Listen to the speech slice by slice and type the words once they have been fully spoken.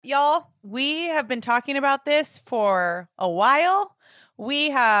Y'all, we have been talking about this for a while.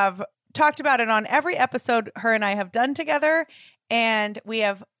 We have talked about it on every episode her and I have done together, and we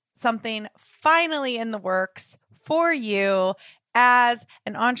have something finally in the works for you as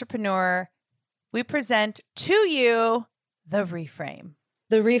an entrepreneur. We present to you the Reframe.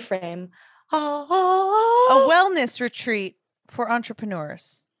 The Reframe. A wellness retreat for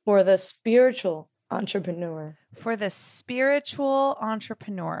entrepreneurs. For the spiritual entrepreneur. For the spiritual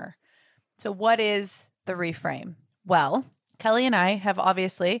entrepreneur. So what is the Reframe? Well, Kelly and I have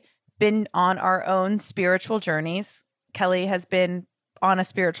obviously been on our own spiritual journeys. Kelly has been on a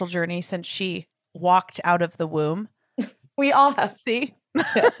spiritual journey since she walked out of the womb. We all have. See?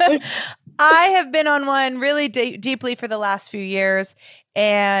 I have been on one really deeply for the last few years.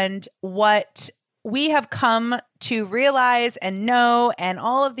 And what we have come to realize and know, and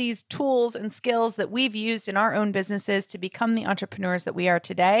all of these tools and skills that we've used in our own businesses to become the entrepreneurs that we are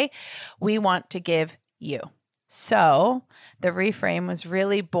today, we want to give you. So the Reframe was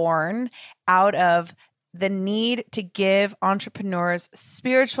really born out of the need to give entrepreneurs,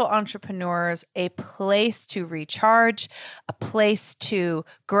 spiritual entrepreneurs, a place to recharge, a place to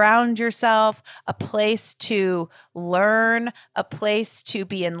ground yourself, a place to learn, a place to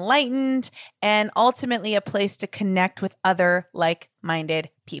be enlightened, and ultimately a place to connect with other like-minded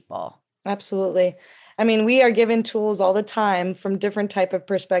people. Absolutely. I mean, we are given tools all the time from different type of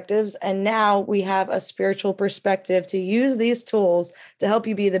perspectives. And now we have a spiritual perspective to use these tools to help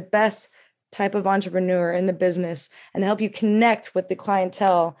you be the best type of entrepreneur in the business and help you connect with the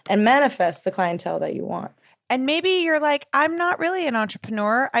clientele and manifest the clientele that you want. And maybe you're like, I'm not really an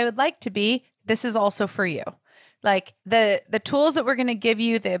entrepreneur. I would like to be. This is also for you. Like the tools that we're going to give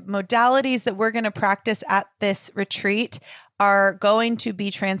you, the modalities that we're going to practice at this retreat are going to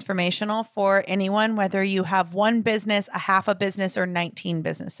be transformational for anyone, whether you have one business, a half a business, or 19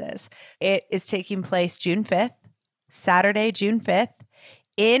 businesses. It is taking place June 5th, Saturday, June 5th.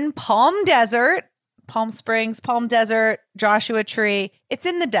 In Palm Desert, Palm Springs, Palm Desert, Joshua Tree. It's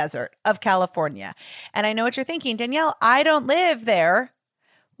in the desert of California. And I know what you're thinking, Danielle, I don't live there.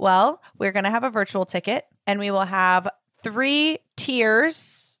 Well, we're going to have a virtual ticket, and we will have 3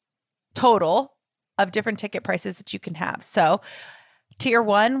 tiers total of different ticket prices that you can have. So tier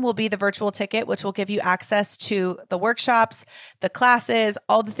 1 will be the virtual ticket, which will give you access to the workshops, the classes,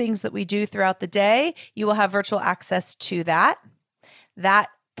 all the things that we do throughout the day. You will have virtual access to that. That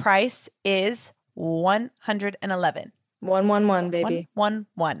price is $111. 111, baby.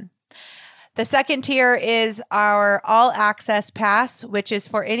 111. The second tier is our all access pass, which is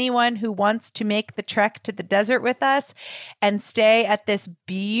for anyone who wants to make the trek to the desert with us and stay at this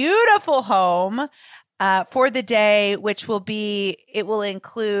beautiful home for the day, which will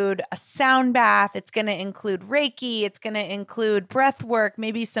include a sound bath. It's going to include Reiki. It's going to include breath work,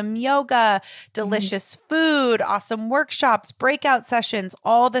 maybe some yoga, delicious food, awesome workshops, breakout sessions,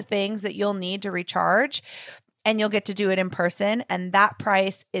 all the things that you'll need to recharge. And you'll get to do it in person. And that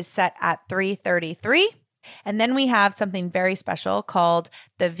price is set at $333. And then we have something very special called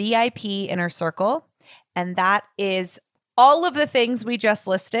the VIP Inner Circle. And that is all of the things we just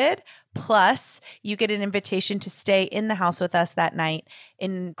listed, plus you get an invitation to stay in the house with us that night,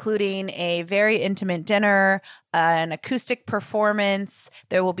 including a very intimate dinner, an acoustic performance.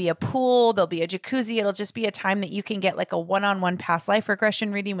 There will be a pool. There'll be a jacuzzi. It'll just be a time that you can get like a one-on-one past life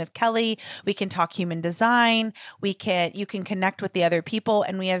regression reading with Kelly. We can talk human design. You can connect with the other people.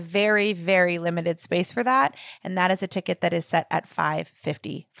 And we have very, very limited space for that. And that is a ticket that is set at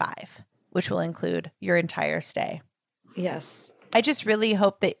 $555, which will include your entire stay. Yes. I just really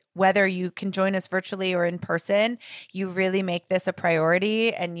hope that whether you can join us virtually or in person, you really make this a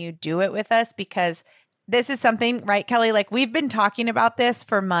priority and you do it with us, because this is something, right, Kelly? Like, we've been talking about this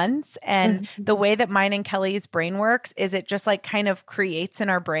for months, and the way that mine and Kelly's brain works is it just like kind of creates in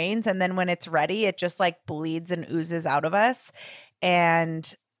our brains. And then when it's ready, it just like bleeds and oozes out of us.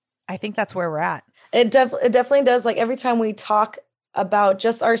 And I think that's where we're at. It definitely does. Like every time we talk about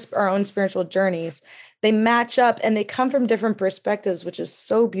just our own spiritual journeys, they match up and they come from different perspectives, which is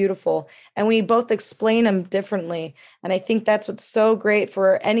so beautiful. And we both explain them differently. And I think that's what's so great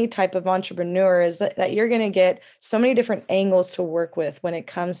for any type of entrepreneur is that you're going to get so many different angles to work with when it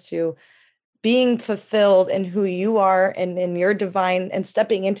comes to being fulfilled in who you are and in your divine, and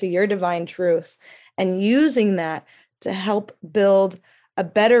stepping into your divine truth and using that to help build a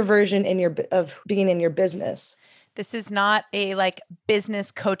better version of being in your business. This is not a like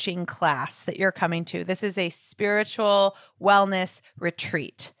business coaching class that you're coming to. This is a spiritual wellness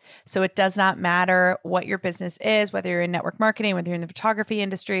retreat. So it does not matter what your business is, whether you're in network marketing, whether you're in the photography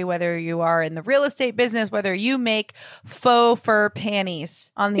industry, whether you are in the real estate business, whether you make faux fur panties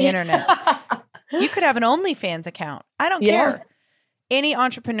on the internet. You could have an OnlyFans account. I don't care. Any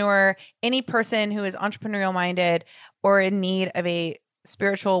entrepreneur, any person who is entrepreneurial minded or in need of a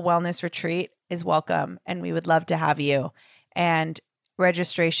spiritual wellness retreat is welcome. And we would love to have you. And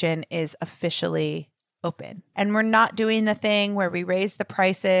registration is officially open. And we're not doing the thing where we raise the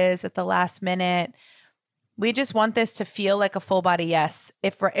prices at the last minute. We just want this to feel like a full body yes.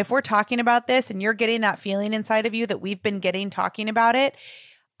 If we're talking about this and you're getting that feeling inside of you that we've been getting talking about it,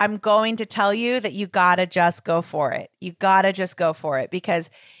 I'm going to tell you that you gotta just go for it. You gotta just go for it,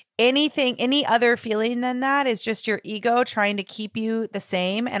 because any other feeling than that is just your ego trying to keep you the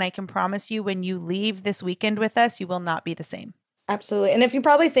same. And I can promise you, when you leave this weekend with us, you will not be the same. Absolutely. And if you're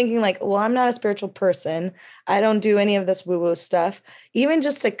probably thinking like, well, I'm not a spiritual person, I don't do any of this woo-woo stuff, even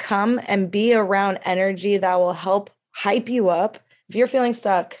just to come and be around energy that will help hype you up. If you're feeling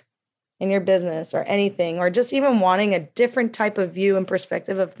stuck in your business or anything, or just even wanting a different type of view and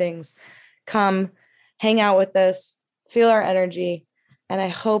perspective of things, come hang out with us, feel our energy, and I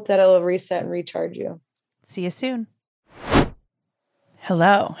hope that it'll reset and recharge you. See you soon.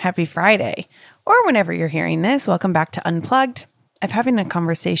 Hello, happy Friday. Or whenever you're hearing this, welcome back to Unplugged. I was having a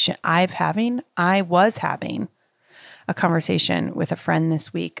conversation with a friend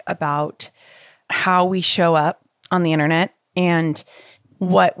this week about how we show up on the internet and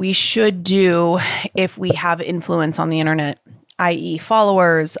what we should do if we have influence on the internet, i.e.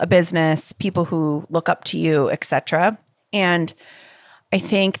 followers, a business, people who look up to you, etc. And I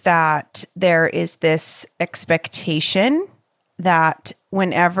think that there is this expectation that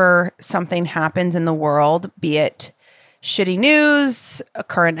whenever something happens in the world, be it shitty news, a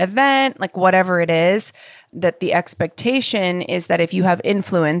current event, like whatever it is, that the expectation is that if you have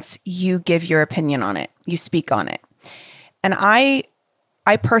influence, you give your opinion on it, you speak on it. And I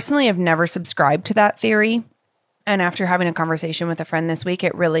personally have never subscribed to that theory. And after having a conversation with a friend this week,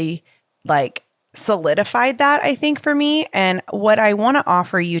 it really solidified that, I think, for me. And what I want to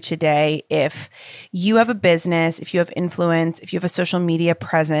offer you today, if you have a business, if you have influence, if you have a social media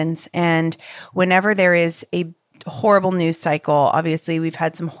presence, and whenever there is a horrible news cycle, obviously we've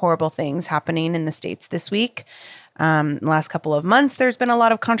had some horrible things happening in the States this week. The last couple of months, there's been a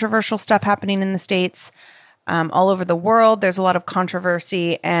lot of controversial stuff happening in the States. All over the world, there's a lot of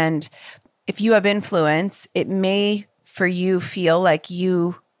controversy. And if you have influence, it may for you feel like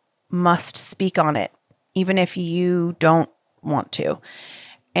you must speak on it, even if you don't want to.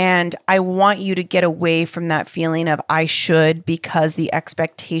 And I want you to get away from that feeling of I should, because the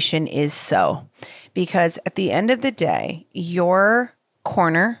expectation is so. Because at the end of the day, your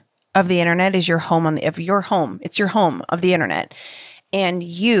corner of the internet is your home It's your home of the internet. And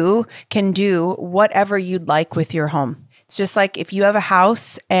you can do whatever you'd like with your home. It's just like if you have a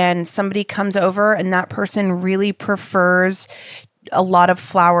house and somebody comes over and that person really prefers a lot of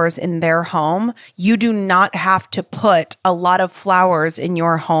flowers in their home, you do not have to put a lot of flowers in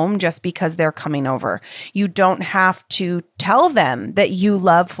your home just because they're coming over. You don't have to tell them that you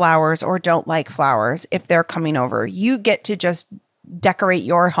love flowers or don't like flowers if they're coming over. You get to just decorate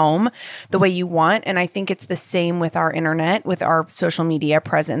your home the way you want. And I think it's the same with our internet, with our social media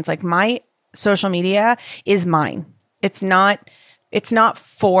presence. Like my social media is mine. It's not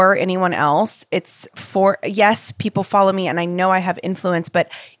for anyone else. It's for, yes, people follow me and I know I have influence,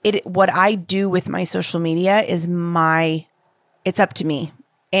 but what I do with my social media is it's up to me.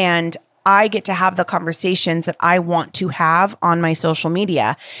 And I get to have the conversations that I want to have on my social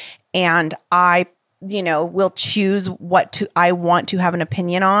media. And I will choose I want to have an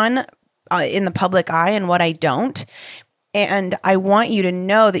opinion on in the public eye and what I don't. And I want you to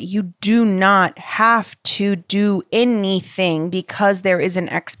know that you do not have to do anything because there is an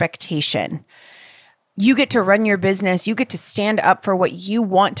expectation. You get to run your business. You get to stand up for what you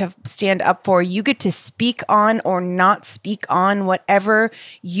want to stand up for. You get to speak on or not speak on whatever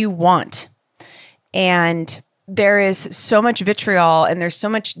you want. And there is so much vitriol and there's so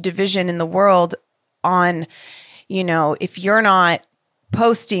much division in the world on, if you're not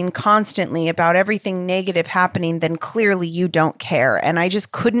posting constantly about everything negative happening, then clearly you don't care. And I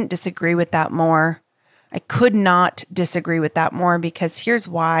just couldn't disagree with that more. I could not disagree with that more, because here's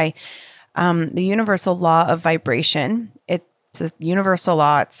why. The universal law of vibration, it's a universal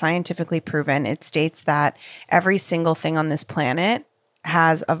law. It's scientifically proven. It states that every single thing on this planet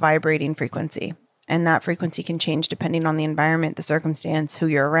has a vibrating frequency. And that frequency can change depending on the environment, the circumstance, who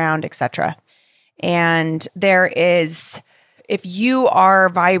you're around, etc. And if you are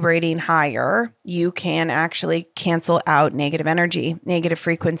vibrating higher, you can actually cancel out negative energy, negative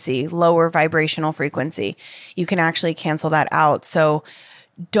frequency, lower vibrational frequency. You can actually cancel that out. So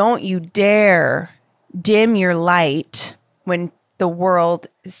don't you dare dim your light when the world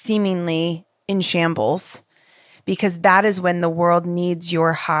is seemingly in shambles, because that is when the world needs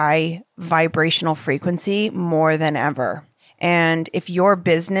your high vibrational frequency more than ever. And if your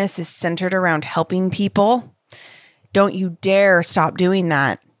business is centered around helping people, don't you dare stop doing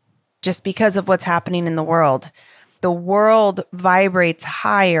that just because of what's happening in the world. The world vibrates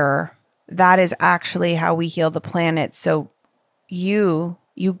higher. That is actually how we heal the planet. So you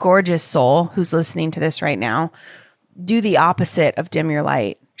gorgeous soul who's listening to this right now, do the opposite of dim your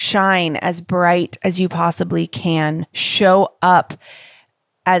light. Shine as bright as you possibly can. Show up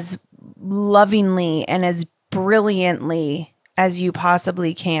as lovingly and as brilliantly as you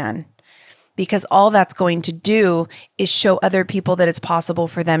possibly can. Because all that's going to do is show other people that it's possible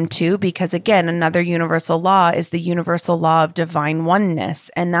for them too. Because again, another universal law is the universal law of divine oneness.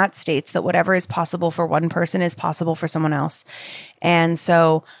 And that states that whatever is possible for one person is possible for someone else. And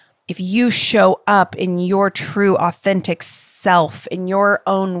so if you show up in your true, authentic self in your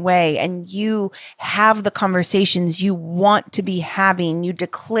own way, and you have the conversations you want to be having, you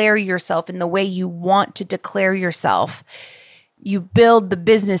declare yourself in the way you want to declare yourself, you build the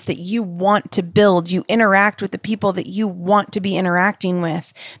business that you want to build, you interact with the people that you want to be interacting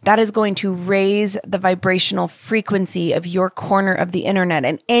with, that is going to raise the vibrational frequency of your corner of the internet.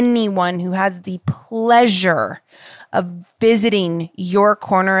 And anyone who has the pleasure of visiting your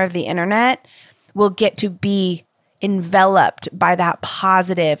corner of the internet will get to be enveloped by that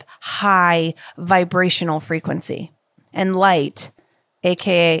positive, high vibrational frequency. And light,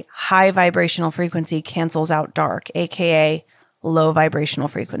 aka high vibrational frequency, cancels out dark, aka low vibrational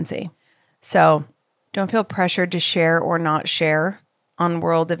frequency. So don't feel pressured to share or not share on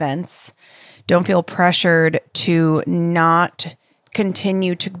world events. Don't feel pressured to not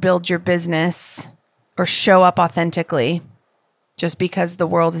continue to build your business or show up authentically just because the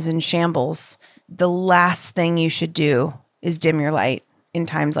world is in shambles. The last thing you should do is dim your light in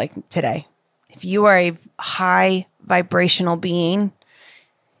times like today. If you are a high vibrational being,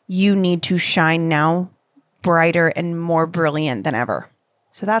 you need to shine now, brighter and more brilliant than ever.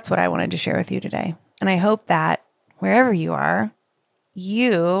 So that's what I wanted to share with you today. And I hope that wherever you are,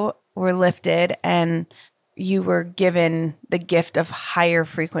 you were lifted and you were given the gift of higher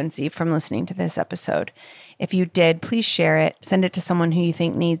frequency from listening to this episode. If you did, please share it. Send it to someone who you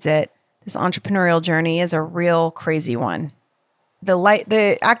think needs it. This entrepreneurial journey is a real crazy one.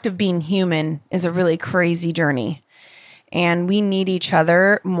 The act of being human is a really crazy journey. And we need each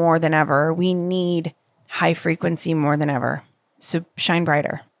other more than ever. We need high frequency more than ever. So shine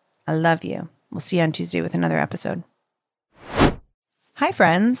brighter. I love you. We'll see you on Tuesday with another episode. Hi,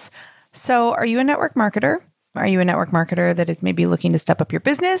 friends. So are you a network marketer? Are you a network marketer that is maybe looking to step up your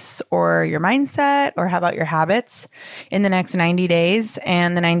business or your mindset, or how about your habits in the next 90 days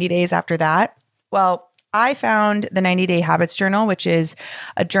and the 90 days after that? Well, I found the 90-Day Habits Journal, which is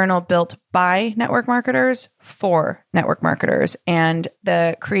a journal built by network marketers for network marketers. And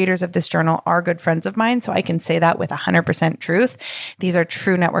the creators of this journal are good friends of mine, so I can say that with 100% truth. These are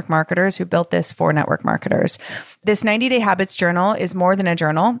true network marketers who built this for network marketers. This 90-Day Habits Journal is more than a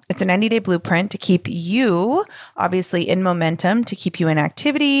journal. It's a 90-day blueprint to keep you obviously in momentum, to keep you in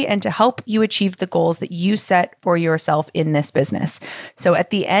activity, and to help you achieve the goals that you set for yourself in this business. So at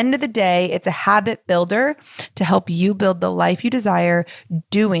the end of the day, it's a habit builder to help you build the life you desire,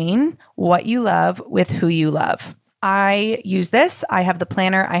 doing what you love with who you love. I use this. I have the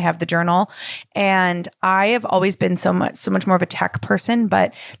planner, I have the journal, and I have always been so much more of a tech person,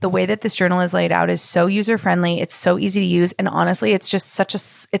 but the way that this journal is laid out is so user-friendly. It's so easy to use. And honestly, it's just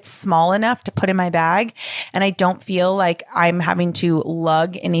it's small enough to put in my bag. And I don't feel like I'm having to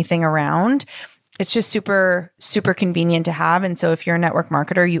lug anything around. It's just super, super convenient to have. And so if you're a network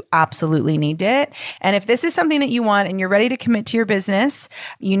marketer, you absolutely need it. And if this is something that you want and you're ready to commit to your business,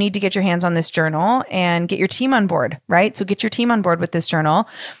 you need to get your hands on this journal and get your team on board, right? So get your team on board with this journal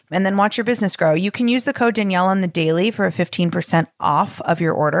and then watch your business grow. You can use the code Danielle on the daily for a 15% off of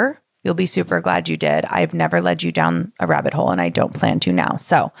your order. You'll be super glad you did. I've never led you down a rabbit hole and I don't plan to now.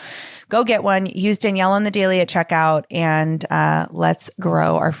 So go get one. Use Danielle on the daily at checkout and let's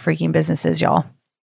grow our freaking businesses, y'all.